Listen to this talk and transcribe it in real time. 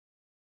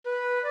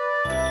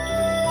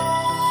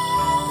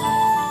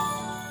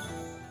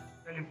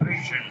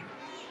celebration.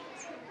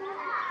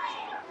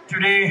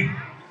 Today,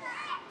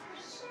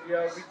 we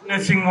are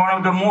witnessing one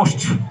of the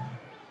most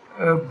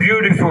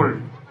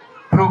beautiful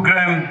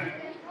program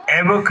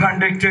ever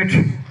conducted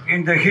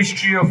in the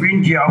history of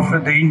India after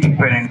the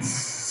independence.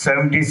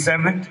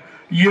 77th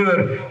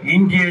year,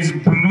 India is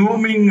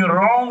blooming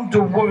around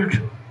the world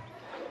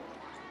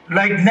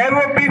like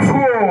never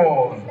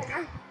before.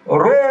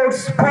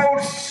 Roads,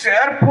 ports,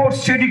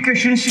 airports,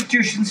 education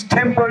institutions,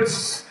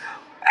 temples,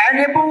 and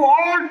above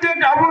all that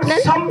our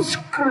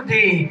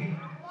Samskriti,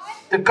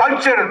 the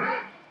culture,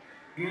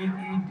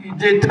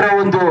 ಇದರ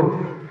ಒಂದು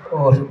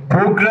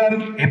program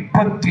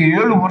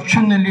 77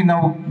 ವರ್ಷದಲ್ಲಿ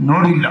ನಾವು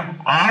ನೋಡಿಲ್ಲ.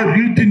 ಆ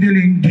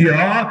ರೀತಿಯಲ್ಲಿ India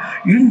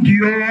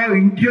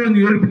ಅಂತ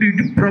ಹೇಳ್ಬಿಟ್ಟು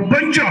ಇಡೀ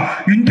ಪ್ರಪಂಚ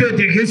ಇಂಡಿಯಾದ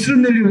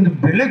ಹೆಸರಿನಲ್ಲಿ ಒಂದು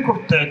ಬೆಲೆ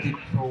ಕೊಡ್ತಾ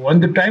ಇದ್ದಿತ್ತು.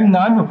 ಒಂದು ಟೈಮ್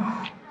ನಾನು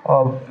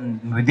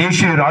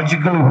ವಿದೇಶಿ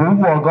ರಾಜ್ಯಗಳು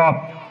ಹೋಗುವಾಗ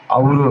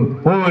ಅವರು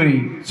ಓಯ್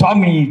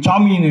ಸ್ವಾಮಿ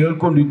ಅಂತ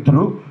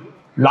ಹೇಳ್ಕೊಂಡಿದ್ರು.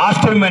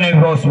 Last time when I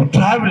was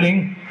traveling,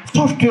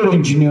 software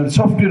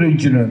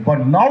engineer, but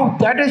now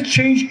that has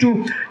changed to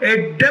a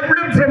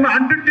developed, from an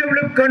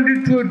underdeveloped country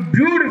to a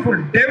beautiful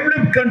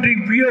developed country.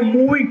 We are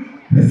moving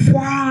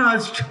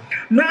fast,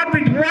 not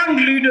with one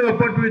leader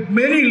but with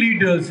many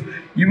leaders.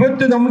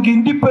 Ivattu naಮಗೆ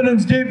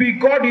Independence Day, we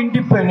got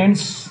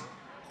independence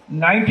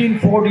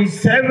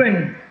 1947,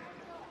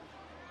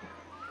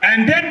 and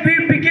then we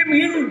became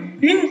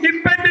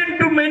independent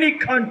to many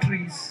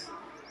countries.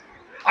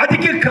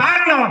 ಅದಕ್ಕೆ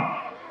ಕಾರಣ,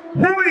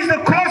 who is the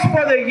cause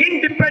for the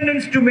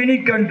independence to many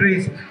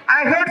countries?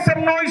 I heard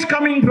some noise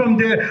coming from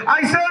there. I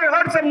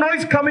heard some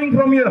noise coming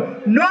from here.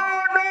 No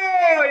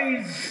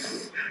noise.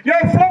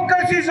 Your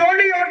focus is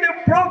only on the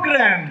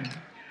program.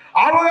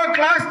 Our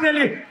class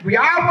nalli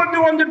yavattu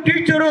ಒಂದು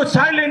teacher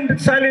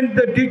silent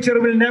the teacher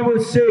will never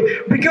say,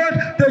 because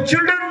the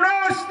children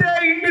knows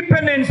their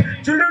independence.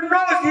 Children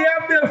knows they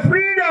have their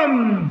freedom.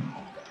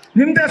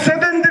 ನಿಮ್ದ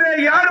ಸ್ವತಂತ್ರ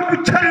ಯಾರು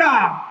ಮುಚ್ಚಲ್ಲ,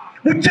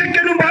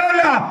 ಮುಚ್ಚಕ್ಕೇನು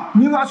ಬರಲ್ಲ.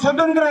 ನೀವು ಆ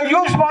ಸ್ವತಂತ್ರ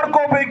use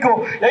ಮಾಡ್ಕೋಬೇಕು.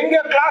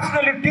 ಹೆಂಗೆ ಕ್ಲಾಸ್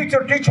ನಲ್ಲಿ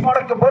ಟೀಚರ್ ಟೀಚ್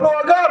ಮಾಡಕ್ಕೆ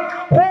ಬರುವಾಗ,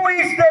 who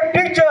is the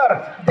teacher,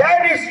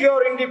 that is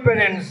your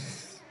independence.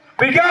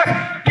 Because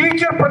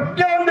teacher,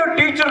 ಪ್ರತಿಯೊಂದು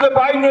ಟೀಚರ್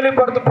ಬಾಯಿನಲ್ಲಿ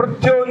ಬರೆದು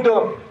ಪ್ರತಿಯೊಂದು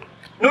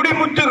ನುಡಿ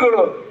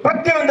ಮುತ್ತುಗಳು,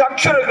 ಪ್ರತಿಯೊಂದು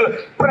ಅಕ್ಷರಗಳು,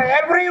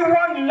 every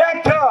one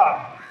letter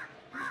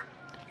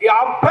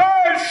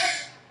birds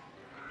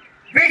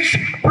which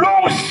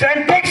blooms and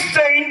takes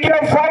the India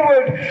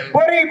forward.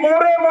 ಬರೀ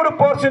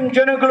 3%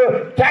 ಜನಗಳು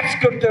ಟ್ಯಾಕ್ಸ್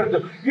ಕಟ್ತಾ ಇರೋದು.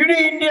 ಇಡೀ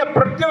ಇಂಡಿಯಾ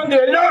ಪ್ರತಿಯೊಂದು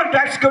ಎಲ್ಲರೂ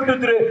ಟ್ಯಾಕ್ಸ್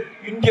ಕಟ್ಟಿದ್ರೆ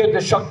ಇಂಡಿಯಾದ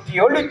ಶಕ್ತಿ.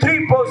 Only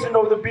 3%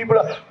 of the people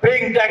are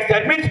paying tax.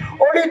 That means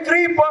only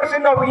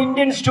 3% of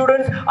Indian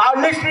students are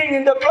listening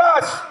in the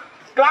class.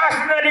 Class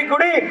ನಲ್ಲಿ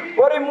ಕೂಡಿ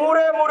ಬರೀ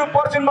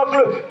 3%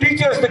 ಮಕ್ಕಳು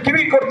ಟೀಚರ್ಸ್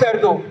ಕಿವಿ ಕೊಡ್ತಾ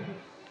ಇರೋದು.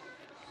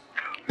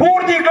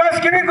 ಪೂರ್ತಿ ಕ್ಲಾಸ್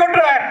ಕಿವಿ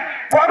ಕೊಟ್ರೆ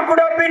what could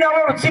have been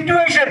our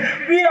situation?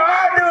 We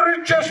are the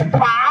richest,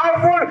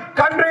 powerful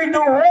country in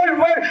the whole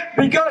world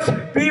because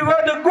we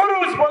were the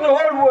gurus for the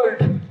whole world.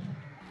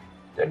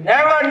 So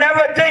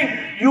never think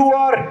you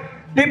are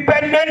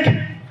dependent.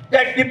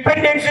 That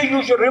dependency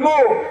you should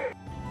remove.